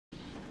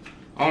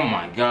Oh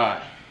my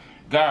god.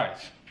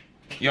 Guys,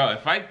 yo,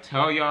 if I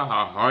tell y'all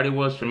how hard it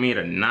was for me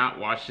to not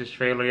watch this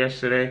trailer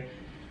yesterday,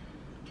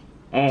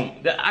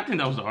 I think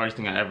that was the hardest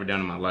thing I ever done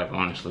in my life,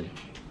 honestly.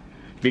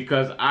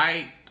 Because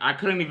I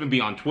couldn't even be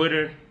on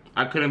Twitter.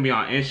 I couldn't be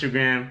on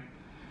Instagram.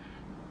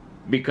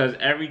 Because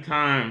every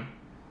time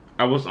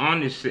I was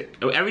on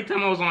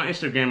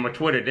Instagram or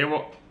Twitter,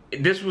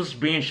 this was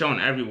being shown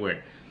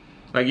everywhere.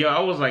 Like, yo, I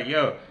was like,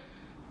 yo,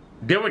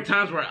 there were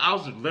times where I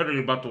was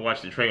literally about to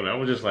watch the trailer. I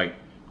was just like,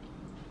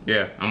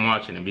 yeah, I'm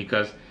watching it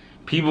because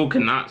people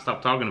cannot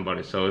stop talking about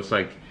it. So it's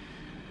like,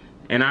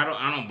 and I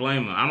don't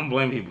blame them. I don't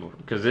blame people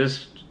because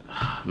this,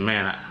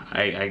 man,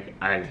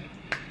 I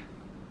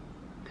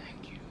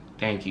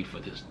thank you for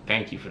this.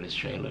 Thank you for this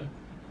trailer.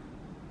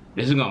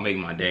 This is gonna make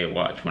my day to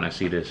watch when I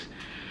see this.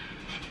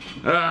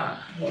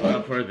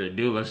 Without further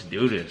ado, let's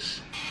do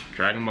this.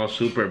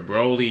 Dragonballsuper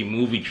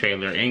Brolymovie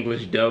trailer,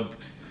 English dub,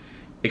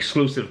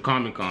 exclusive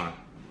Comic-Con.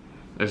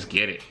 Let's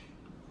get it.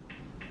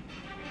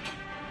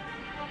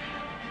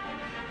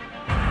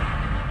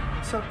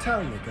 So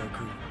tell me,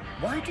 Goku,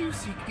 why do you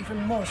seek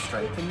even more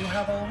strength than you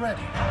have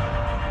already?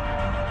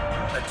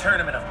 The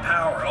tournament of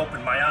power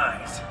opened my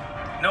eyes.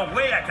 No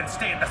way I can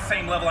stay at the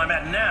same level I'm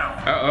at now.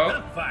 Uh-oh.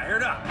 I'm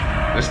fired up.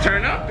 Let's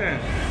turn up then.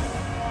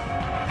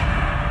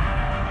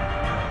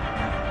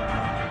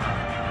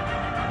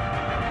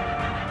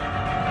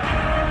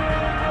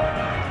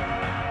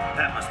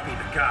 That must be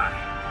the guy.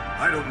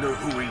 I don't know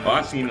who he is. Oh,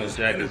 I seen those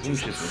jackets.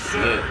 These shits was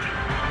good.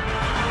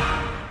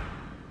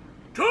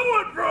 Do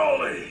it,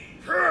 Broly!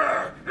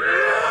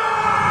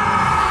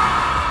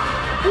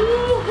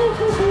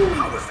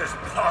 How is this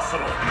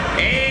possible?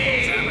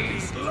 Hey!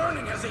 He's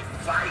learning as he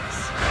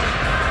fights.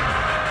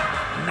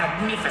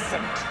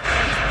 Magnificent.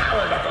 His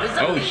power level is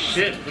amazing. Oh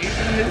shit!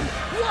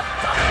 What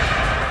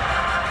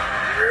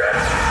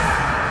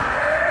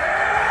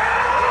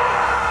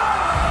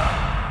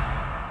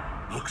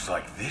the? Looks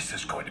like this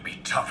is going to be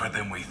tougher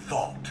than we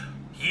thought.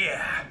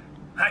 Yeah,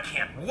 I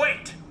can't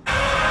wait.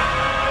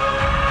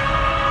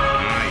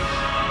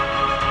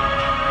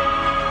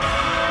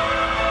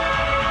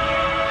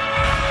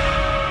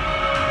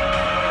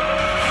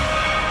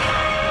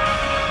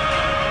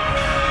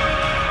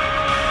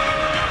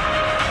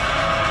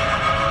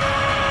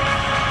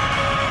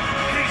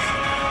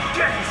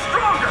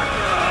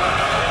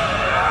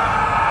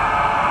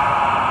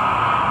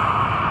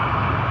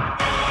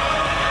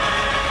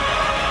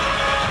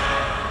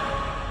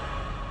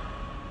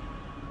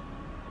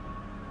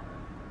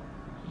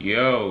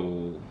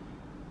 Yo.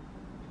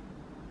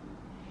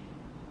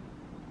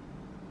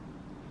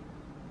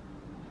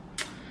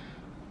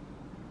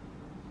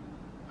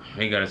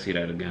 We gotta see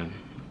that again.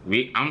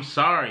 I'm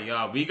sorry,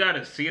 y'all. We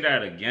gotta see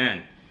that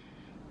again.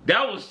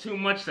 That was too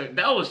much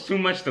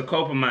to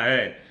cope in my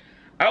head.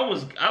 I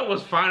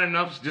was fine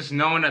enough just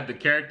knowing that the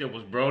character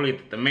was Broly,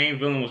 that the main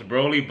villain was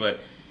Broly, but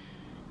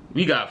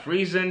we got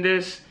Frieza in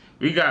this,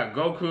 we got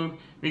Goku,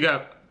 we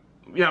got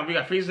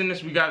Frieza in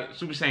this, we got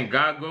Super Saiyan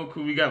God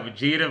Goku, we got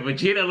Vegeta.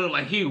 Vegeta looked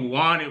like he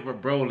wanted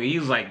with Broly.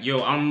 He's like,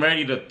 yo, I'm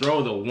ready to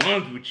throw the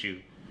ones with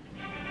you.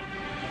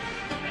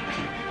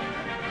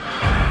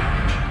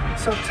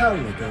 So tell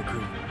me, Goku,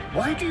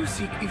 why do you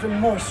seek even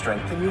more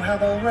strength than you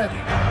have already?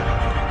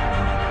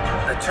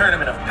 The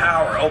tournament of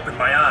power opened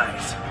my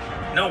eyes.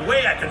 No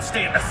way I can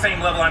stay at the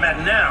same level I'm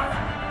at now.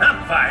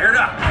 I'm fired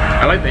up.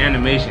 I like the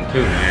animation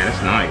too, man.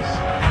 It's nice.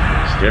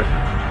 It's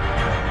different.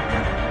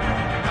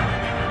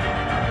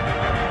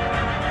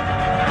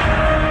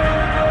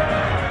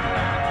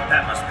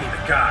 That must be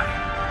the guy.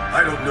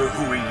 I don't know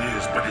who he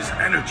is, but his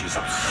energy's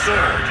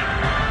absurd.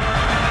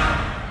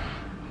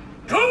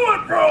 Do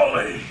it,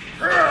 Broly!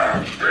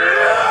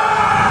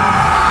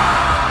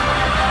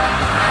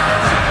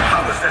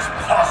 How is this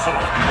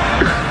possible?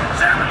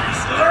 Damn it,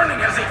 he's learning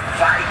as he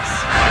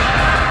fights.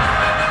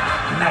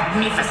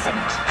 Magnificent.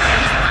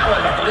 His power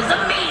level is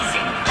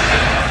amazing.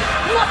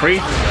 What?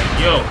 Frieza's like,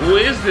 yo, who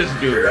is this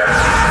dude?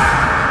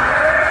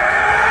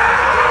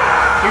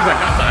 He's like,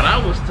 I thought I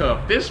was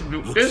tough. This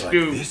dude.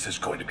 This is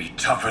going to be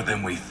tougher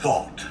than we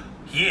thought.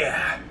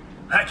 Yeah,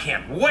 I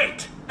can't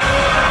wait.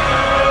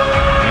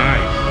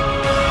 Nice.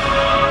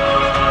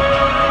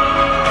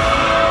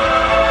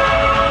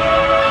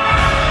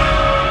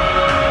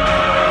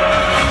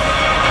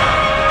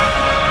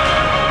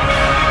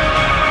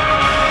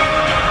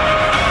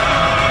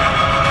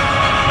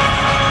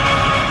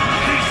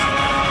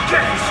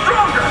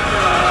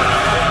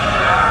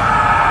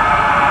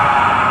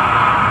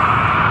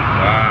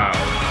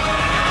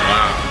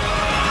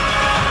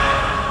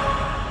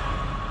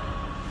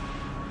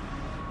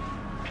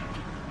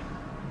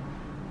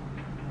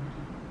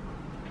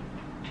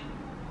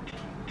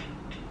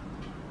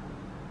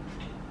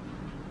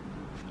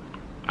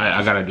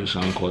 I gotta do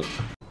something quick.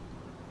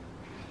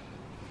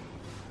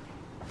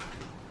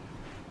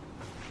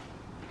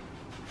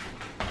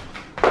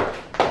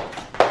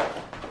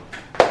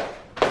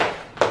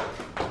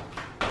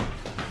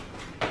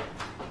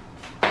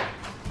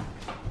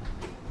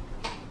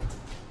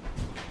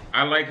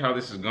 I like how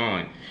this is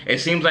going. It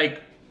seems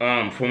like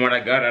from what I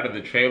got out of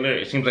the trailer,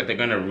 it seems like they're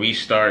gonna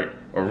restart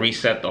or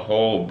reset the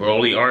whole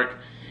Broly arc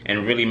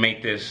and really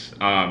make this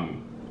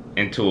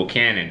into a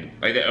canon.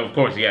 Like, of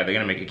course, yeah, they're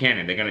gonna make a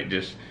canon.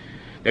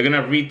 They're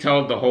gonna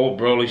retell the whole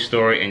Broly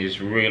story and just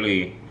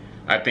really,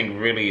 I think,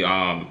 really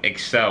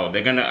excel.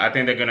 I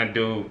think they're gonna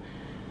do.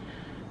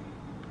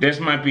 This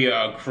might be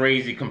a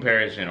crazy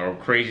comparison or a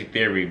crazy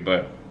theory,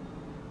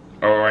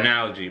 or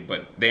analogy,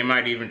 but they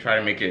might even try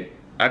to make it.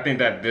 I think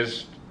that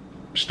this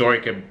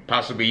story could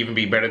possibly even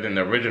be better than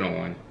the original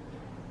one.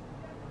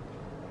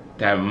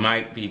 That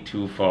might be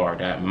too far.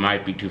 That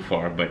might be too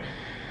far, but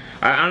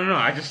I don't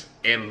know.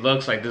 It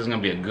looks like this is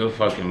gonna be a good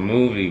fucking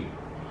movie.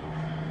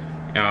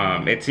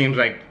 It seems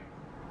like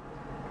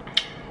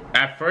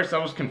at first I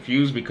was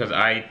confused because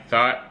I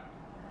thought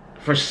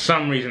for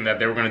some reason that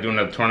they were gonna do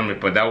another tournament,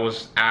 but that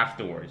was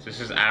afterwards.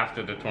 This is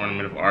after the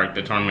Tournament of Arc,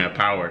 the Tournament of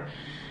Power.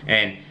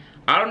 And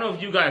I don't know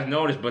if you guys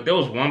noticed, but there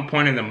was one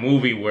point in the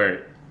movie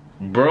where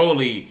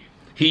Broly,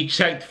 he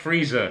checked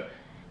Frieza,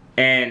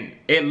 and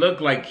it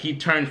looked like he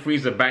turned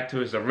Frieza back to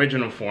his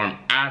original form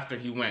after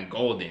he went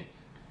golden.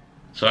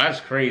 So that's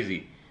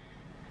crazy.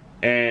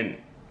 And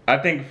I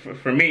think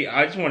for me,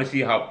 I just want to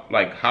see how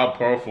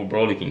powerful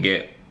Broly can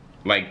get.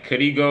 Like, could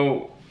he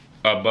go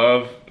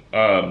above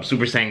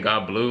Super Saiyan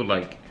God Blue?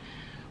 Like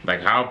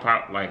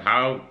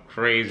how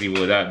crazy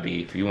would that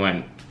be if he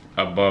went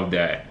above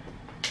that?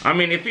 I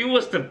mean, if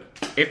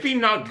he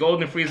knocked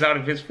Golden Frieza out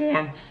of his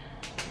form,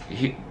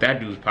 that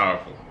dude's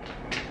powerful.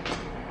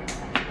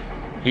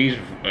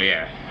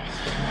 Yeah.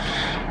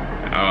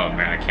 Oh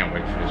man, I can't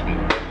wait for this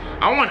movie.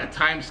 I want to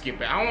time skip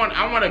it. I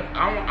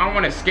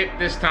want to skip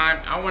this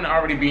time. I want to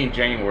already be in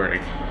January.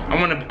 I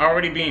want to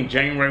already be in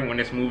January when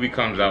this movie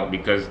comes out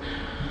because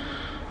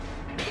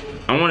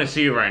I want to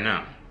see it right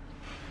now.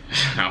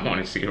 I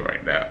want to see it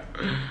right now.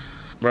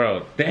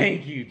 Bro,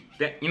 thank you.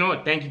 You know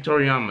what? Thank you,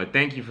 Toriyama.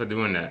 Thank you for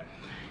doing that.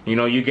 You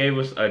know, you gave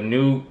us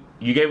you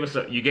gave us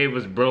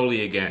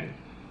Broly again.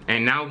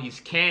 And now he's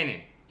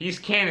canon. He's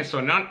canon, so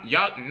none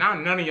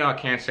of y'all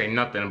can't say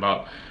nothing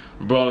about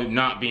Broly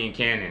not being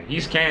canon.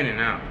 He's canon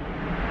now.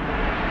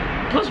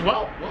 Plus,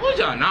 why would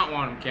y'all not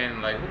want him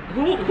canon? Like,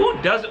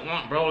 who doesn't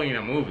want Broly in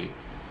a movie?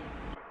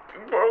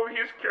 Bro,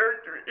 his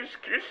character, his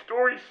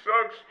story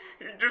sucks.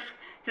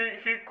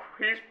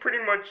 He's pretty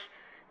much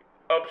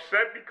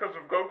upset because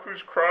of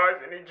Goku's cries,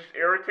 and it just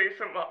irritates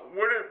him.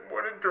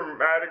 What a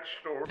dramatic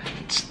story.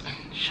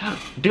 Shut up,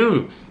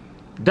 dude.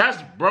 That's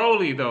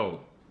Broly though.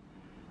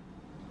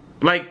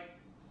 Like,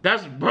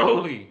 that's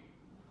Broly.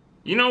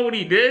 You know what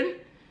he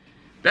did?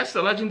 That's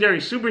the legendary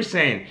Super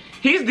Saiyan.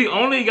 He's the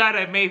only guy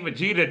that made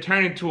Vegeta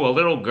turn into a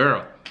little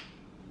girl.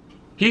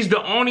 He's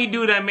the only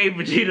dude that made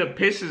Vegeta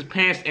piss his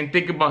pants and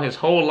think about his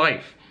whole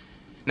life.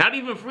 Not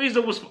even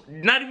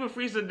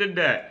Frieza did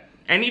that.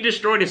 And he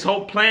destroyed his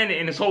whole planet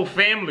and his whole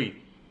family.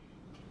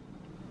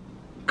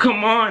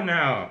 Come on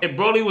now. If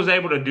Broly was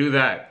able to do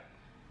that,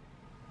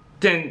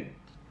 then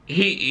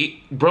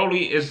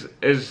Broly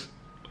is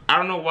I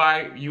don't know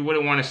why you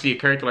wouldn't want to see a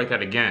character like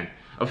that again.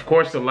 Of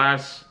course, the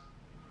last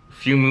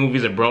few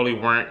movies of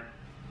Broly weren't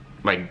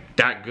like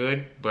that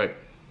good, but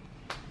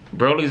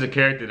Broly's a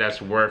character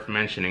that's worth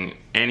mentioning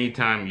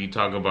anytime you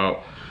talk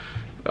about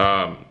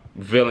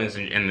villains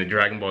in the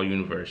Dragon Ball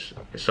universe.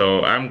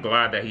 So I'm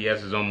glad that he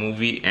has his own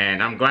movie,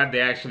 and I'm glad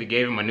they actually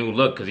gave him a new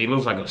look because he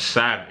looks like a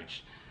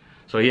savage.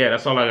 So yeah,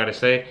 that's all I gotta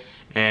say,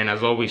 and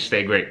as always,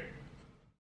 stay great.